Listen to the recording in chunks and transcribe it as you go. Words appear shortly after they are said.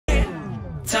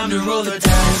Time to roll the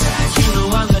dice. You know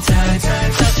I'm the type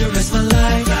to risk my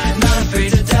life. Not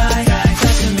afraid to die.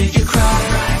 Touch to make you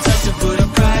cry. Touch to put a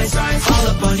price. All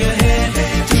up on your head.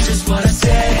 Do just what I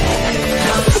say.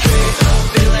 I'm straight up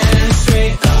feeling.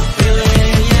 Straight up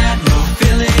feeling. Yeah, no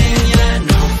feeling. Yeah,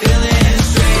 no feeling.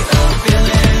 Straight up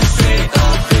feeling. Straight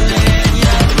up feeling.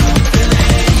 Yeah, no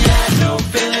feeling. Yeah, no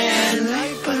feeling.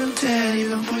 Light, but I'm dead.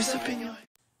 Even voice up in your head.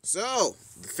 So,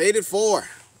 Fated 4.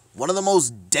 One of the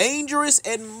most dangerous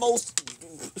and most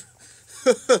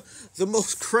the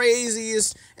most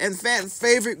craziest and fan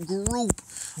favorite group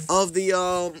of the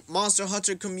Monster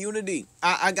Hunter community.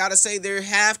 I gotta say, they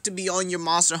have to be on your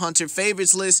Monster Hunter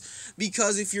favorites list,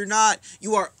 because if you're not,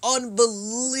 you are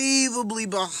unbelievably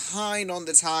behind on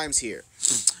the times here.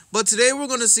 But today we're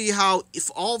going to see how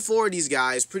if all 4 of these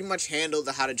guys pretty much handle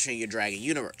the How to Train Your Dragon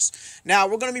universe. Now,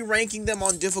 we're going to be ranking them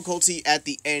on difficulty at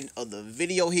the end of the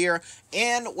video here.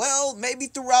 And, well, maybe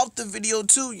throughout the video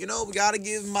too. You know, we got to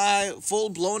give my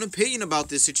full-blown opinion about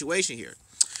this situation here.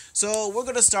 So, we're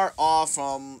going to start off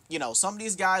from, you know, some of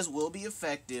these guys will be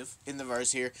effective in the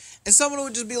verse here. And some of them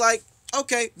would just be like,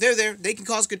 okay, they're there. They can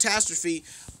cause catastrophe,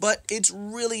 but it's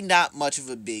really not much of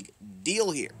a big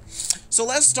deal here. So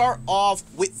let's start off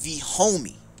with the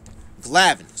homie,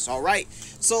 Glavenus, alright?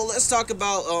 So let's talk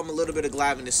about a little bit of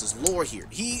Glavenus' lore here.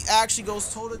 He actually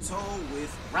goes toe-to-toe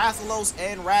with Rathalos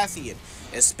and Rathian.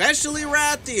 Especially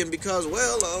Rathian, because,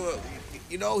 well,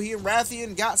 you know, he and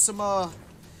Rathian got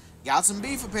some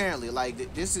beef, apparently.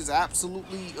 Like, this is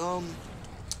absolutely,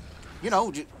 you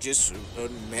know, just a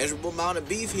measurable amount of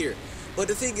beef here. But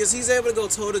the thing is, he's able to go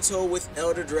toe-to-toe with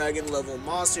Elder Dragon level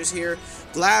monsters here.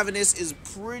 Glavenus is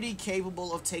pretty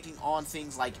capable of taking on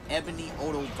things like Ebony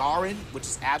Odogaron, which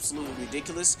is absolutely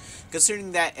ridiculous,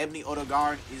 considering that Ebony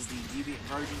Odogaron is the deviant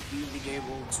version, even being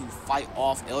able to fight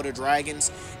off Elder Dragons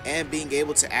and being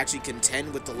able to actually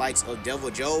contend with the likes of Devil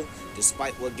Joe,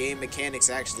 despite what game mechanics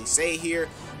actually say here.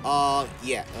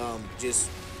 Just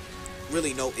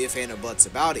really no ifs, ands, or buts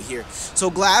about it here.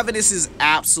 So Glavenus is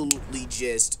absolutely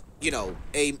just, you know,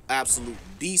 a absolute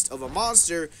beast of a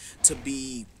monster to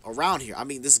be around here. I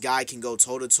mean, this guy can go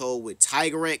toe-to-toe with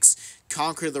Tigrex,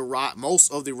 conquer the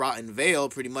most of the Rotten Vale,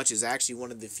 pretty much is actually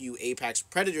one of the few apex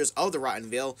predators of the Rotten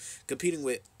Vale, competing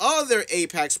with other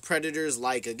apex predators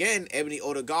like, again, Ebony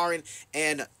Odogaron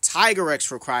and Tigrex,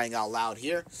 for crying out loud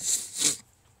here.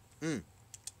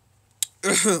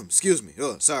 Excuse me.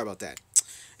 Oh, sorry about that.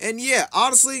 And yeah,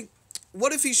 honestly,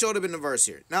 what if he showed up in the verse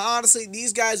here? Now, honestly,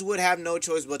 these guys would have no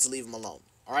choice but to leave him alone.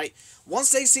 Alright?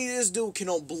 Once they see this dude can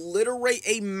obliterate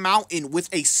a mountain with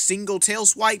a single tail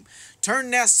swipe, turn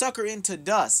that sucker into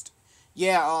dust.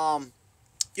 Yeah,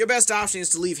 your best option is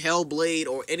to leave Hellblade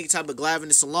or any type of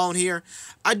Glavenus alone here.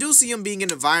 I do see him being in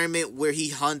an environment where he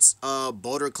hunts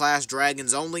Boulder class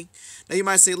dragons only. Now you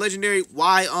might say, Legendary,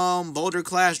 why Boulder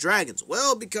class dragons?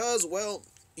 Well, because, well,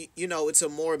 you know, it's a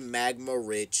more magma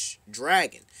rich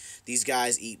dragon. These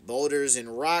guys eat boulders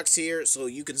and rocks here, so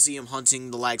you can see him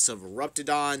hunting the likes of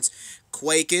Eruptodons,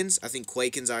 Quakens. I think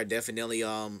Quakens are definitely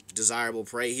desirable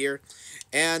prey here.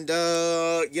 And,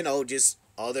 you know, just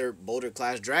other Boulder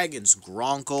class dragons,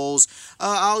 Gronkles.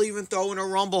 I'll even throw in a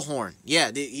Rumblehorn. Yeah,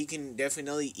 he can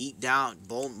definitely eat down,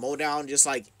 mow down just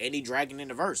like any dragon in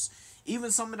the verse.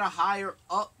 Even some of the higher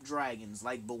up dragons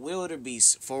like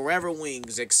Bewilderbeast, Forever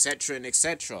Wings, etc. and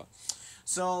etc.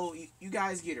 So you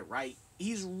guys get it, right?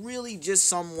 He's really just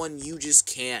someone you just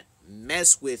can't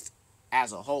mess with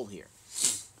as a whole here.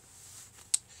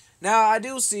 Now, I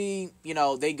do see, you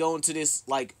know, they go into this,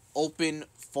 like, open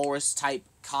forest type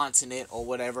continent or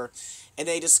whatever, and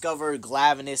they discover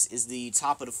Glavenus is the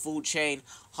top of the food chain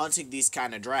hunting these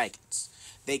kind of dragons.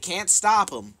 They can't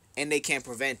stop him, and they can't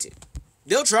prevent it.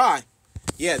 They'll try.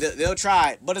 Yeah, they'll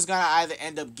try, but it's going to either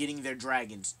end up getting their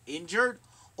dragons injured,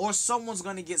 or someone's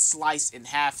going to get sliced in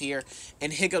half here,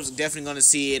 and Hiccup's definitely going to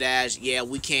see it as, yeah,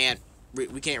 we can't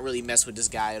really mess with this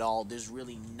guy at all. There's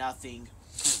really nothing,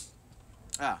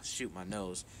 shoot my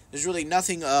nose. There's really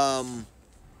nothing,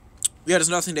 there's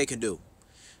nothing they can do.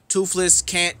 Toothless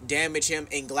can't damage him,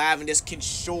 and Glavenus can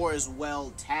sure as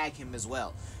well tag him as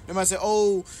well. You might say,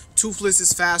 oh, Toothless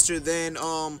is faster than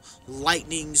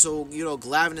lightning, so, you know,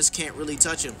 Glavenus can't really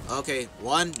touch him. Okay,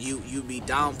 one, you be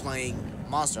downplaying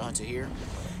Monster Hunter here.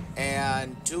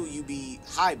 And 2, you be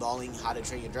highballing How to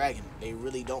Train Your Dragon. They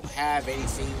really don't have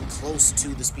anything close to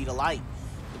the speed of light.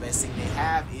 The best thing they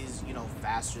have is, you know,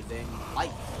 faster than light,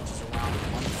 which is around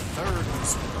 1/3 of the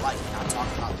speed of light. Not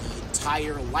talking about the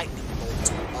entire lightning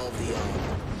bolt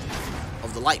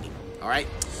of the lightning. All right.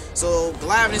 So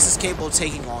Glavenus is capable of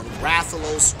taking on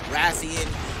Rathalos, Rathian.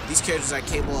 These characters are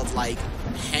capable of, like,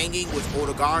 hanging with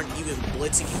Odogaron, even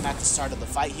blitzing him at the start of the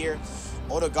fight here.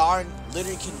 Odogaron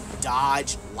literally can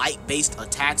dodge light-based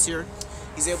attacks here.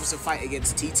 He's able to fight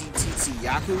against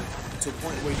HTTYD to a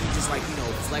point where he just like, you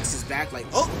know, flexes back like,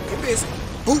 oh, you missed.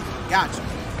 Boom, gotcha.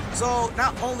 So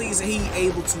not only is he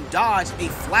able to dodge a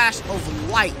flash of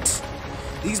light,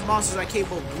 these monsters are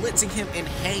capable of blitzing him and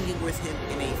hanging with him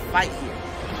in a fight here.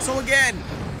 So again,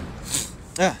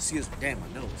 excuse me, damn, my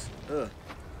nose.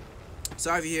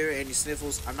 Sorry if you hear any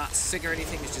sniffles. I'm not sick or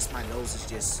anything, it's just my nose is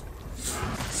just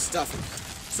stuffy.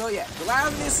 So yeah,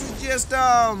 Glavenus is just,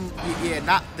 yeah,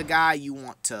 not the guy you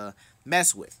want to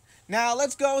mess with. Now,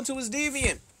 let's go into his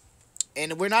Deviant.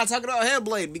 And we're not talking about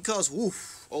Hellblade because,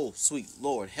 woof, oh, sweet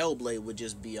lord, Hellblade would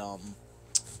just be,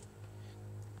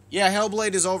 yeah,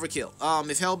 Hellblade is overkill.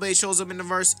 If Hellblade shows up in the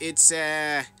verse, it's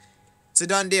a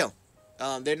done deal.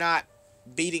 They're not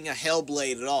beating a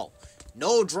Hellblade at all.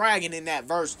 No dragon in that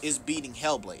verse is beating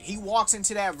Hellblade. He walks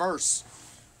into that verse,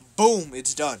 boom,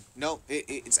 it's done. No,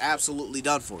 it's absolutely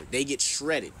done for. They get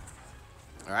shredded.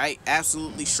 Alright,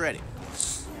 absolutely shredded.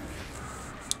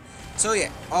 So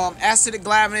yeah, as to the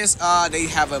Glavenus, they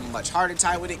have a much harder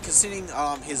time with it, considering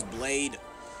his blade,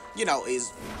 you know,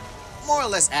 is more or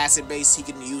less acid based. He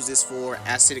can use this for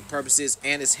acidic purposes,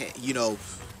 and his, you know,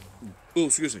 oh,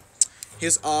 excuse me,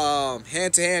 his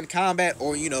hand-to-hand combat,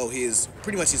 or you know, his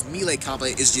pretty much his melee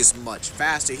combat is just much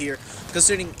faster here,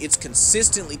 considering it's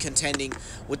consistently contending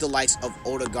with the likes of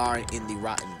Odogaron in the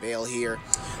Rotten Vale here.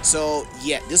 So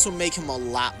yeah, this will make him a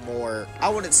lot more, I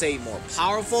wouldn't say more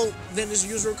powerful than his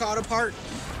usual counterpart,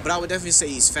 but I would definitely say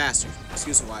he's faster.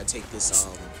 Excuse me while I take this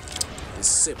this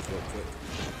sip real quick.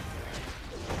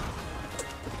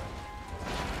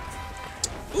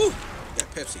 Ooh,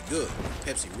 that Pepsi good.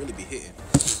 Pepsi really be hitting.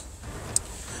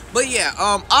 But yeah,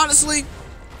 honestly,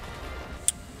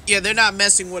 yeah, they're not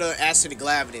messing with an acidic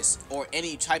Glavenus, or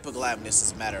any type of Glavenus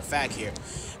as a matter of fact here.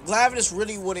 Glavenus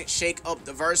really wouldn't shake up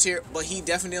the verse here, but he'd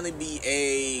definitely be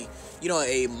a, you know,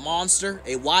 a monster,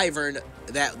 a wyvern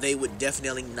that they would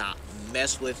definitely not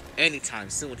mess with anytime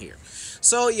soon here.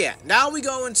 So yeah, now we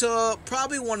go into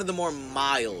probably one of the more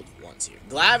mild ones here.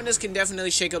 Glavenus can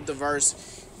definitely shake up the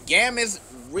verse. Gammoth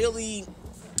really,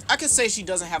 I could say she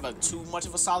doesn't have too much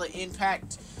of a solid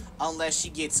impact unless she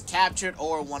gets captured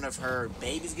or one of her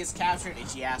babies gets captured and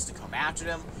she has to come after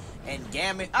them. And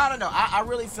Gammoth, I don't know, I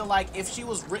really feel like if she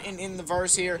was written in the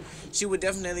verse here, she would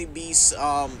definitely be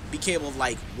capable of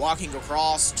like walking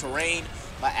across terrain,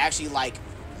 but actually like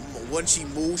when she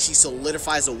moves, she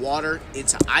solidifies the water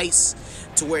into ice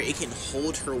to where it can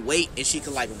hold her weight and she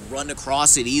can like run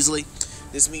across it easily.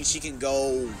 This means she can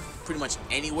go pretty much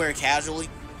anywhere casually.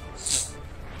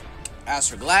 As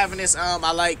for Glavenus,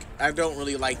 I don't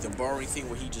really like the burrowing thing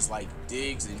where he just like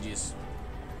digs and just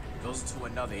goes into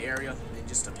another area and then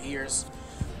just appears.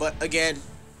 But again,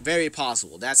 very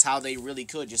possible. That's how they really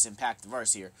could just impact the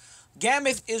verse here.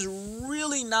 Gammoth is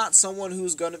really not someone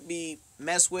who's gonna be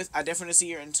messed with. I definitely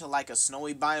see her into like a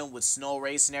snowy biome with snow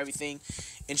race and everything,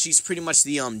 and she's pretty much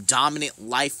the dominant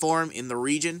life form in the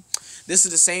region. This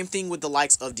is the same thing with the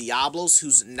likes of Diablos,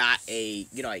 who's not a,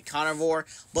 you know, a carnivore,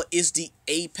 but is the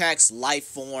apex life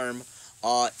form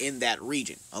in that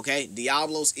region. Okay,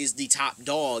 Diablos is the top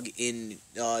dog in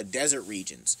desert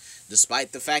regions,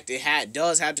 despite the fact it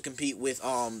does have to compete with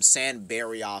San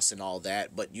Barrios and all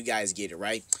that, but you guys get it,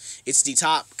 right? It's the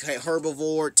top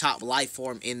herbivore, top life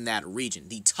form in that region,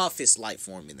 the toughest life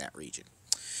form in that region.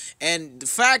 And the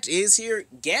fact is here,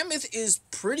 Gammoth is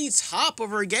pretty top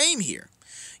of her game here.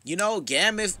 You know,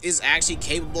 Gammoth is actually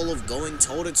capable of going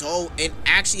toe-to-toe and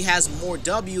actually has more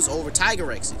W's over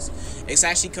Tigyrexes. It's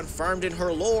actually confirmed in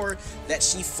her lore that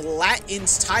she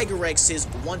flattens Tigyrexes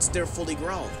once they're fully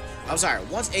grown. I'm sorry,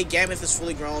 once a Gammoth is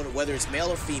fully grown, whether it's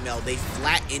male or female, they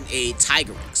flatten a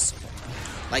Tigrex.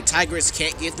 Like, Tigrex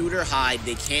can't get through their hide,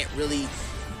 they can't really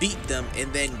beat them,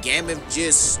 and then Gammoth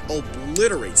just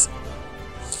obliterates them.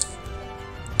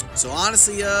 So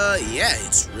honestly, yeah,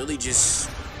 it's really just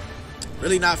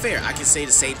really not fair. I can say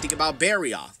the same thing about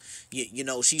Barioth. You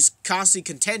know, she's constantly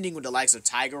contending with the likes of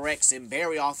Tigrex and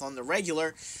Barioth on the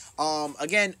regular.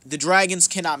 Again, the dragons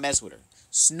cannot mess with her.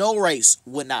 Snow Race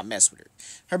would not mess with her.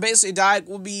 Her basic diet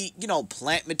will be, you know,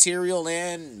 plant material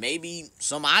and maybe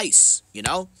some ice, you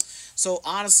know? So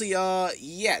honestly,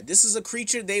 yeah, this is a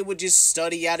creature they would just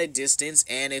study at a distance,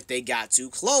 and if they got too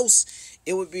close,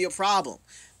 it would be a problem.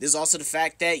 There's also the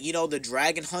fact that, you know, the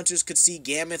dragon hunters could see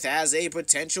Gammoth as a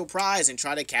potential prize and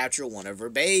try to capture one of her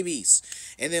babies.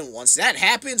 And then once that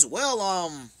happens,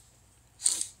 well,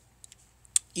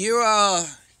 you're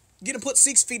gonna put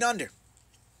 6 feet under.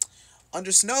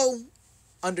 Under snow,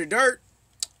 under dirt,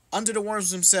 under the worms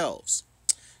themselves.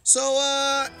 So,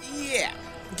 yeah.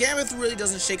 Gammoth really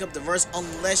doesn't shake up the verse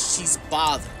unless she's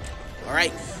bothered.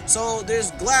 Alright, so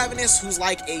there's Glavenus, who's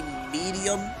like a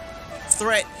medium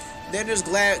threat. Then there's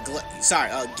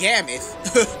Gammoth.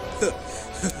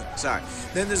 Sorry.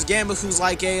 Then there's Gammoth, who's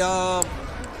like a,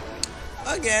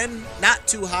 again, not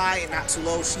too high and not too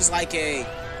low. She's like a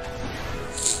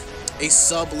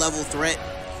sub-level threat.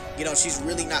 You know, she's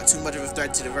really not too much of a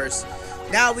threat to the verse.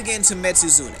 Now we get into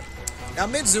Mizutsune. Now,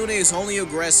 Mizutsune is only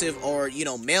aggressive, or, you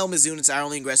know, male Mizunes are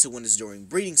only aggressive when it's during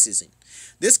breeding season.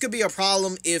 This could be a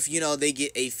problem if, you know, they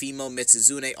get a female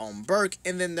Mizutsune on Berk,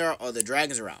 and then there are other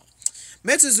dragons around.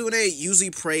 Mizutsune usually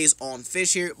preys on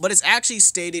fish here, but it's actually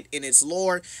stated in its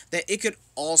lore that it could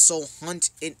also hunt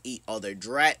and eat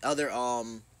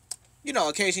you know,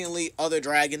 occasionally other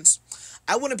dragons.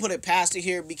 I wouldn't put it past it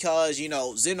here because, you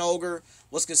know, Zinogre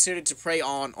was considered to prey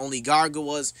on only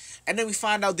Gargoyles, and then we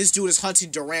find out this dude is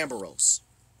hunting Duramboros.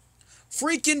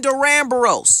 Freaking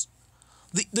Duramboros!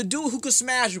 The dude who could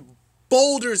smash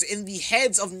boulders in the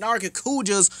heads of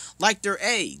Nargacujas like they're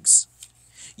eggs.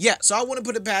 Yeah, so I wouldn't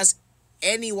put it past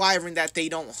any wyvern that they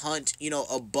don't hunt, you know,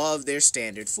 above their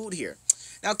standard food here.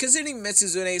 Now, considering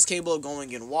Mizutsune is capable of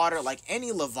going in water like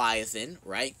any Leviathan,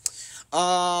 right?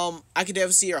 I could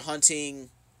definitely see her hunting,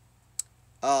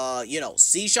 you know,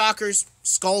 sea shockers,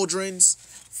 Skuldrons,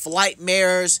 flight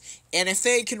mares, and if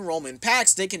they can roam in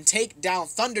packs, they can take down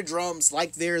thunder drums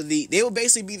like they will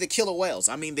basically be the killer whales.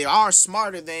 I mean, they are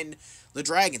smarter than the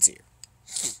dragons here.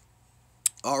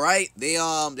 Alright,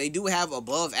 they do have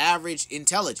above average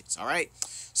intelligence, alright?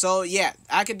 So yeah,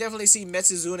 I could definitely see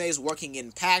Mitsuzunes working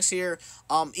in packs here.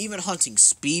 Even hunting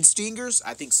speed stingers.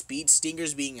 I think speed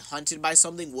stingers being hunted by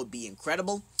something would be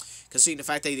incredible. Considering the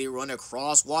fact that they run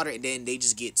across water and then they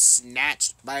just get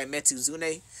snatched by a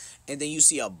Metsuzune. And then you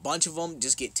see a bunch of them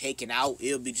just get taken out.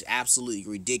 It would be just absolutely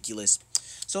ridiculous.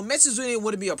 So Metsuzune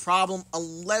wouldn't be a problem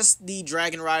unless the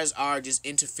Dragon Riders are just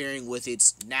interfering with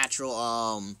its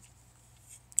natural,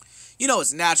 you know,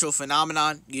 it's natural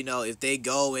phenomenon. You know, if they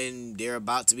go and they're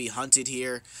about to be hunted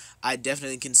here, I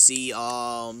definitely can see, you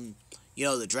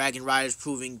know, the Dragon Riders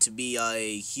proving to be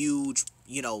a huge,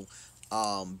 you know,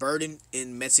 burden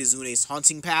in Metsuzune's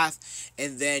hunting path.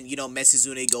 And then, you know,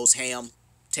 Metsuzune goes ham,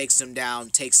 takes them down,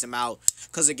 takes them out.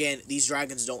 Because, again, these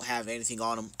dragons don't have anything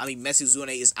on them. I mean,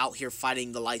 Metsuzune is out here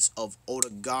fighting the likes of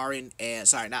Odogaron and,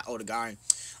 sorry, not Odogaron,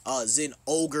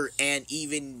 Zinogre and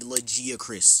even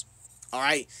Legiacris.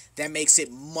 Alright, that makes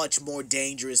it much more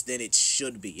dangerous than it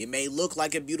should be. It may look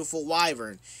like a beautiful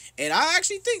wyvern, and I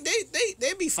actually think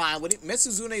they'd be fine with it.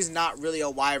 Metsuzune is not really a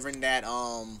wyvern that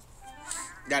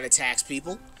that attacks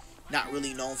people. Not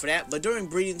really known for that. But during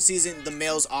breeding season, the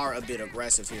males are a bit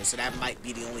aggressive here, so that might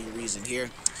be the only reason here.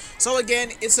 So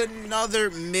again, it's another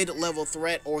mid-level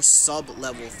threat or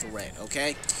sub-level threat,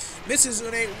 okay?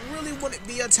 Metsuzune really wouldn't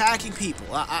be attacking people.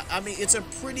 I mean, it's a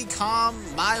pretty calm,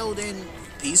 mild, and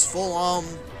peaceful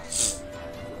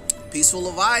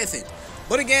Leviathan.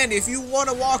 But again, if you want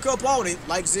to walk up on it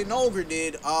like Zinogre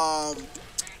did,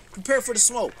 prepare for the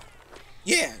smoke.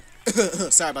 Yeah.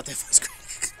 Sorry about that voice crack.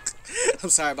 I'm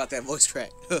sorry about that voice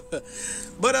crack.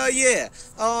 But yeah,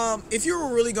 if you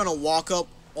were really gonna walk up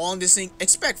on this thing,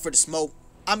 expect for the smoke.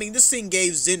 I mean, this thing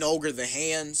gave Zinogre the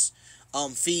hands,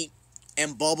 feet,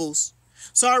 and bubbles.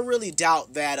 So I really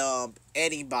doubt that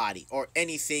anybody or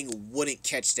anything wouldn't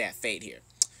catch that fate here.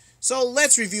 So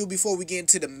let's review before we get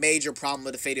into the major problem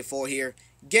of the Fated Four here.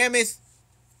 Gammoth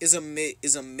is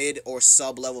a mid or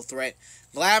sub-level threat.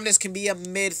 Glavenus can be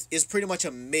is pretty much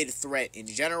a mid threat in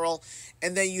general.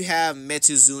 And then you have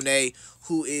Metsuzune,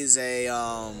 who is a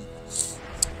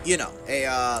you know,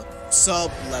 a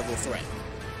sub-level threat.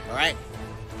 Alright?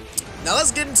 Now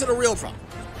let's get into the real problem.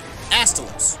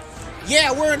 Astalos.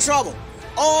 Yeah, we're in trouble.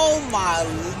 Oh my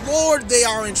lord, they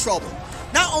are in trouble.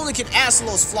 Not only can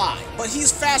Astalos fly, but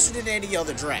he's faster than any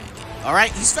other dragon.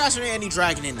 Alright? He's faster than any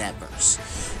dragon in that verse.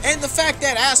 And the fact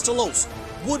that Astalos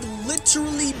would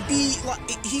literally be,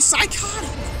 like, he's psychotic.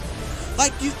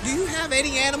 Like, do you have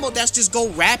any animal that's just go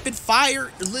rapid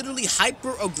fire, literally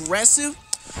hyper aggressive?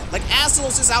 Like,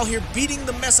 Astalos is out here beating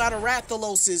the mess out of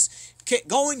Rathaloses,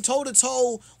 going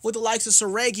toe-to-toe with the likes of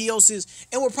Seregioses,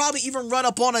 and would probably even run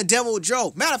up on a Devil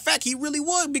Joe. Matter of fact, he really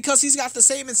would, because he's got the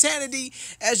same insanity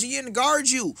as Yin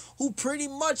Garju, who pretty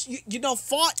much, you know,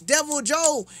 fought Devil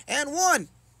Joe and won.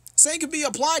 Same could be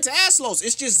applied to Astalos.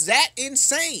 It's just that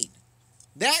insane.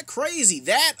 That crazy.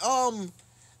 That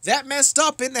messed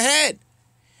up in the head.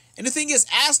 And the thing is,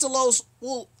 Astalos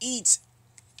will eat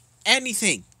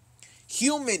anything.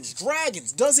 Humans,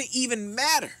 dragons, doesn't even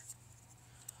matter.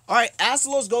 Alright,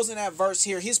 Astalos goes in that verse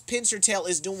here. His pincer tail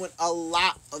is doing a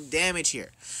lot of damage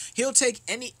here. He'll take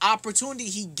any opportunity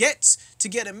he gets to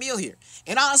get a meal here.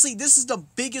 And honestly, this is the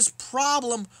biggest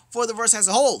problem for the verse as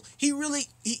a whole. He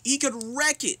could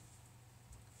wreck it.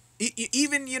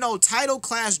 Even, you know, title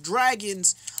class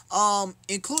dragons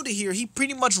included here, he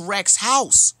pretty much wrecks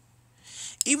house.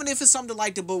 Even if it's something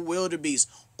like the Bewilderbeast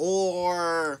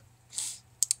or,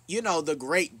 you know, the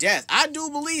Great Death, I do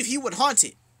believe he would hunt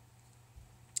it.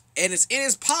 And it's in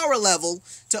his power level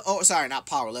to, oh, sorry, not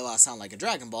power level, I sound like a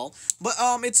Dragon Ball, but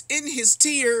it's in his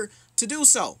tier to do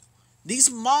so.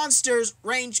 These monsters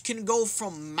range can go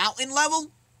from mountain level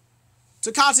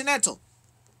to continental.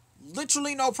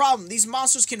 Literally no problem. These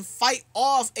monsters can fight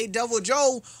off a Devil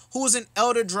Joe who is an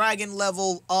Elder Dragon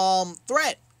level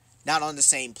threat. Not on the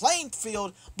same playing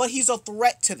field, but he's a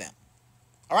threat to them.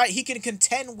 Alright, he can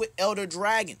contend with Elder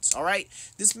Dragons. Alright,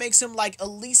 this makes him like at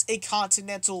least a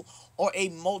continental or a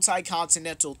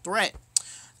multi-continental threat.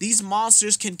 These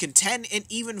monsters can contend and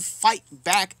even fight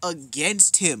back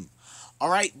against him.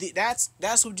 Alright, that's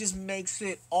what just makes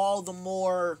it all the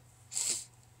more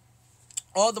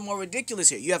ridiculous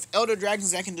here. You have Elder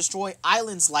Dragons that can destroy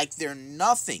islands like they're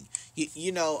nothing.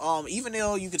 You know, even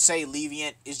though you could say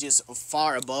Leviant is just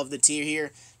far above the tier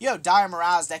here, you have Dire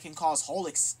Mirage that can cause whole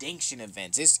extinction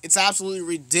events. It's absolutely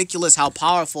ridiculous how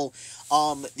powerful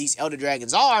these Elder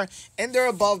Dragons are, and they're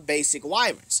above basic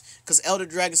Wyverns. Because Elder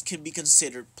Dragons can be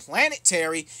considered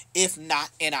planetary, if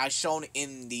not, and I've shown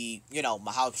in the, you know,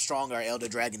 how strong are Elder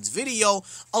Dragons video,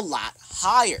 a lot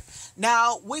higher.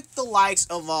 Now, with the likes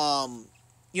of,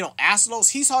 you know,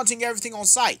 Astalos, he's hunting everything on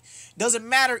sight. Doesn't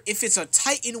matter if it's a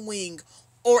Titan Wing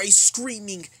or a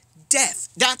Screaming Death.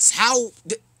 That's how...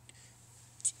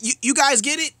 You guys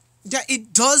get it? That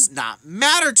it does not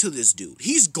matter to this dude.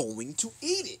 He's going to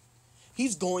eat it.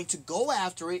 He's going to go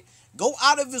after it, go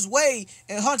out of his way,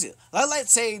 and hunt it.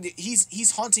 Let's say that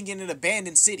he's hunting in an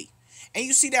abandoned city. And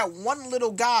you see that one little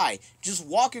guy just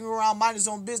walking around minding his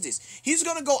own business. He's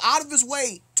going to go out of his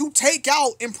way to take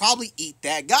out and probably eat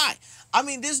that guy. I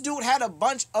mean, this dude had a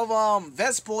bunch of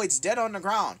Vespoids dead on the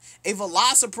ground. A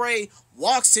Velociprey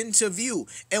walks into view.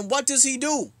 And what does he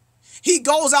do? He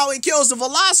goes out and kills the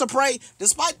Velociprey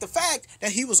despite the fact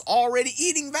that he was already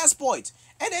eating Vespoids.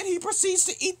 And then he proceeds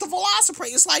to eat the Velociprey.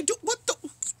 It's like, dude, what the...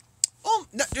 Oh,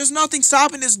 no, there's nothing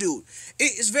stopping this dude.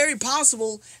 It's very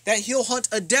possible that he'll hunt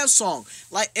a death song,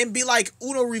 like, and be like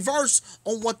Uno reverse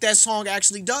on what that song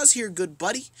actually does here, good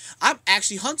buddy. I'm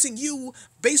actually hunting you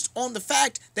based on the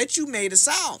fact that you made a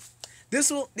sound.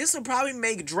 This will probably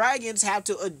make dragons have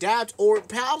to adapt, or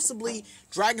possibly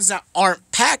dragons that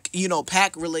aren't pack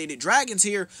related dragons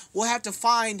here will have to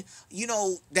find, you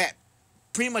know, that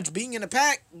pretty much being in a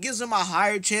pack gives them a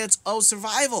higher chance of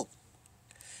survival.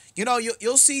 You know,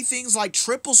 you'll see things like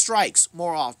triple strikes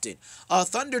more often.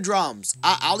 Thunder drums.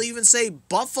 I'll even say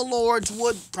buffalords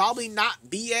would probably not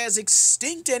be as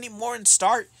extinct anymore and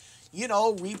start, you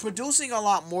know, reproducing a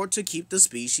lot more to keep the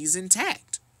species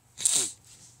intact.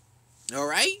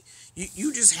 Alright?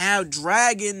 You just have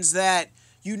dragons that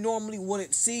you normally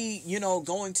wouldn't see, you know,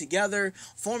 going together,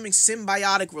 forming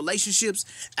symbiotic relationships.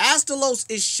 Astalos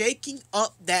is shaking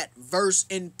up that verse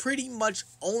and pretty much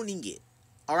owning it.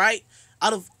 Alright?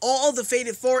 Out of all the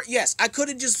Fated Four, yes, I could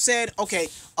have just said, okay,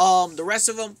 the rest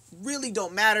of them really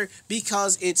don't matter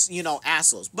because it's, you know,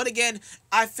 Astalos. But again,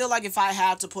 I feel like if I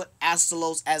had to put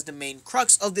Astalos as the main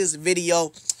crux of this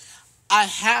video, I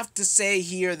have to say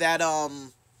here that,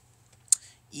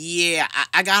 yeah,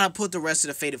 I gotta put the rest of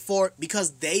the Fated Four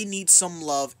because they need some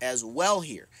love as well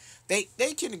here. They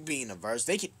can be in a verse,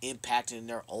 they can impact in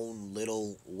their own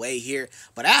little way here.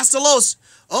 But Astalos,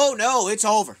 oh no, it's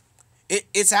over.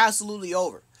 It's absolutely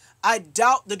over. I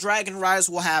doubt the Dragon Riders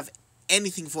will have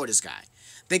anything for this guy.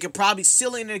 They could probably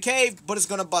seal it in a cave, but it's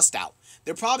going to bust out.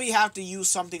 They'll probably have to use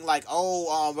something like,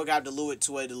 we're going to have to lure it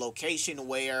to a location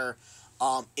where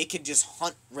it can just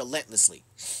hunt relentlessly.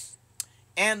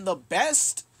 And the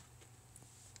best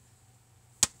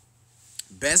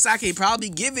I can probably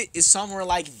give it is somewhere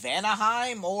like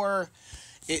Vanaheim, or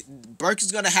Burke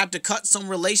is going to have to cut some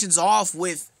relations off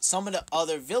with some of the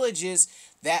other villages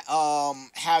that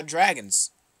have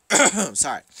dragons.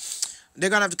 Sorry.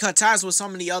 They're going to have to cut ties with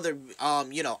some of the other,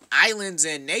 you know, islands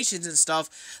and nations and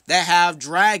stuff that have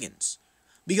dragons.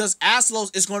 Because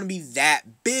Astalos is going to be that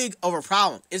big of a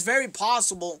problem. It's very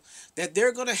possible that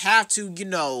they're going to have to, you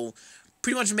know,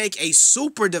 pretty much make a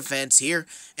super defense here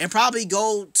and probably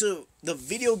go to the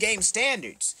video game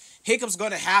standards. Hiccup's going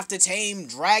to have to tame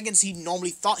dragons he normally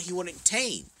thought he wouldn't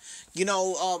tame. You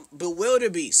know,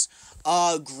 Bewilderbeast.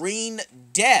 Green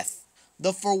Death,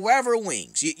 the Forever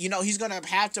Wings. You know, he's going to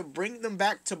have to bring them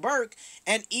back to Berk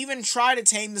and even try to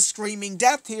tame the Screaming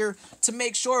Death here to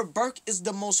make sure Berk is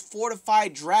the most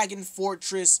fortified dragon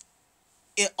fortress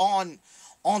on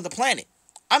the planet.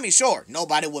 I mean, sure,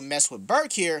 nobody would mess with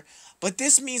Berk here, but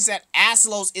this means that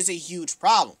Astalos is a huge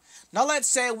problem. Now, let's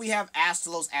say we have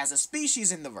Astalos as a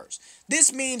species in the verse.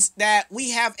 This means that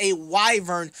we have a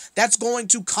wyvern that's going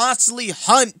to constantly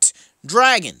hunt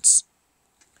dragons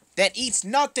that eats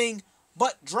nothing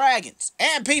but dragons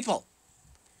and people.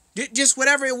 Just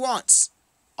whatever it wants.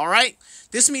 Alright?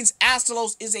 This means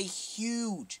Astalos is a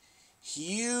huge,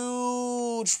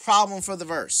 huge problem for the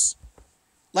verse.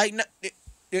 Like,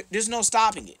 there's no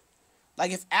stopping it.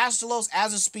 Like, if Astalos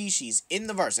as a species in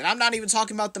the verse, and I'm not even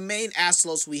talking about the main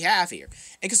Astalos we have here.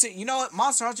 And consider, you know what?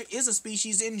 Monster Hunter is a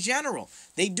species in general.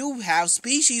 They do have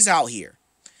species out here.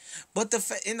 But the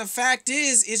fact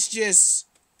is, it's just,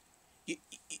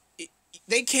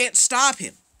 they can't stop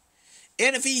him.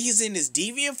 And if he's in his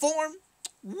deviant form,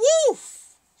 woo!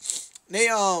 They,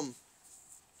 I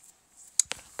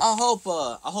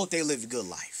hope they live a good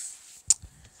life.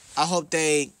 I hope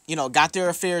they, got their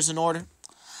affairs in order.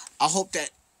 I hope that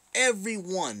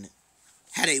everyone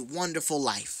had a wonderful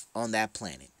life on that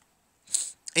planet.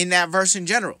 In that verse in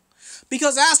general.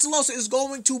 Because Astalos is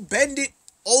going to bend it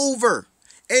over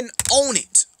and own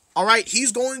it. Alright?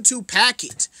 He's going to pack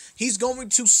it. He's going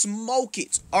to smoke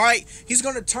it. Alright? He's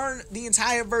going to turn the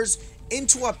entire verse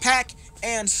into a pack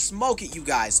and smoke it, you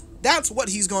guys. That's what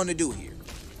he's going to do here.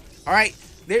 Alright?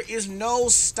 There is no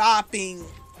stopping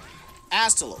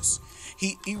Astalos.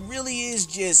 He really is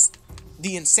just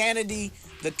the insanity,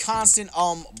 the constant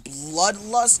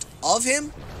bloodlust of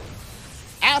him.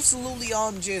 Absolutely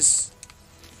just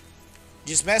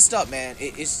messed up, man.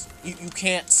 It's you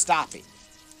can't stop it.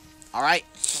 Alright?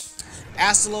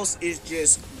 Astalos is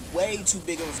just way too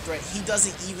big of a threat. He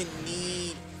doesn't even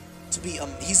need to be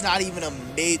he's not even a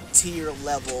mid-tier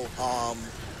level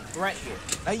threat here.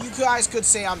 Now you guys could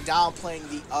say I'm downplaying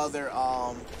the other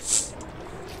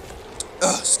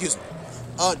excuse me.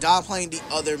 Downplaying the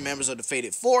other members of the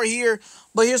Fated Four here.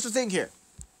 But here's the thing here.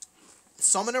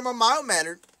 Some of them are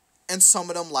mild-mannered, and some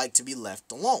of them like to be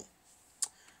left alone.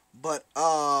 But,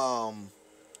 the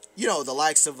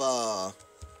likes of,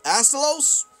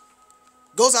 Astalos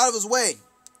goes out of his way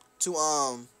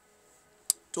to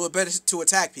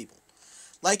attack people.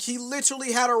 Like, he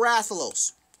literally had a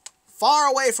Rathalos far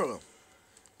away from him,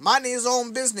 minding his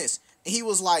own business. And he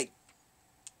was like,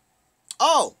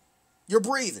 oh, you're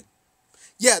breathing.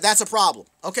 Yeah, that's a problem.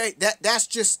 Okay, that's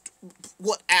just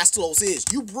what Astalos is.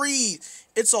 You breathe,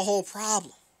 it's a whole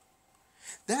problem.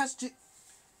 That's just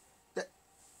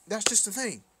the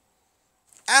thing.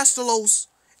 Astalos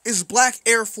is Black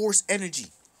Air Force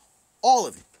energy, all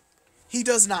of it. He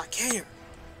does not care.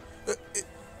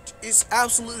 It's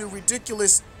absolutely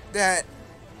ridiculous that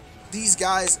these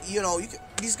guys,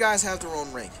 these guys have their own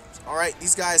rankings. All right,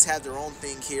 these guys have their own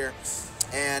thing here.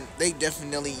 And they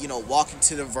definitely, walk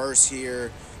into the verse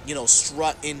here,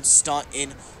 strutting,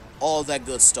 stunting, all that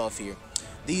good stuff here.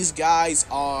 These guys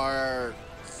are,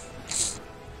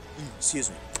 excuse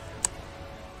me.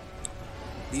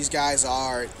 These guys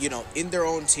are, in their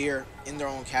own tier, in their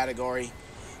own category,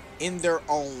 in their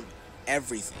own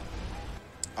everything.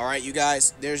 Alright, you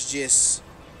guys, there's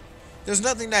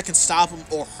nothing that can stop them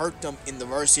or hurt them in the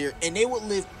verse here, and they would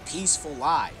live peaceful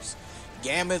lives.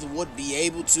 Gammoth would be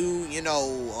able to,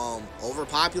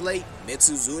 overpopulate.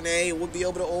 Mizutsune would be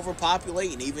able to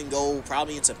overpopulate and even go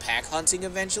probably into pack hunting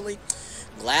eventually.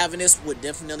 Glavenus would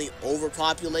definitely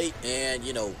overpopulate and,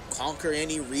 conquer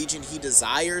any region he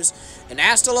desires. And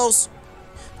Astalos,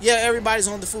 yeah, everybody's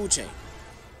on the food chain.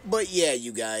 But yeah,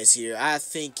 you guys here, I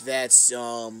think that's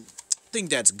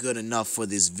good enough for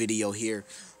this video here.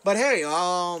 But hey,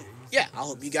 yeah, I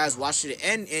hope you guys watch it to the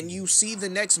end and you see the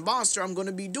next monster I'm going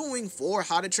to be doing for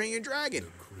How to Train Your Dragon.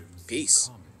 Peace.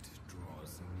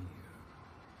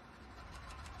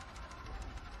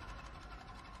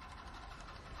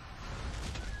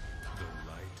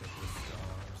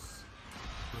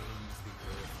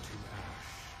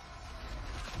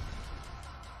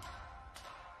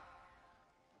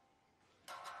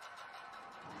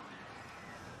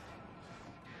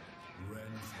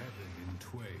 Rends heaven in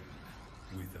twain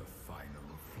with a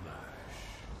final flash.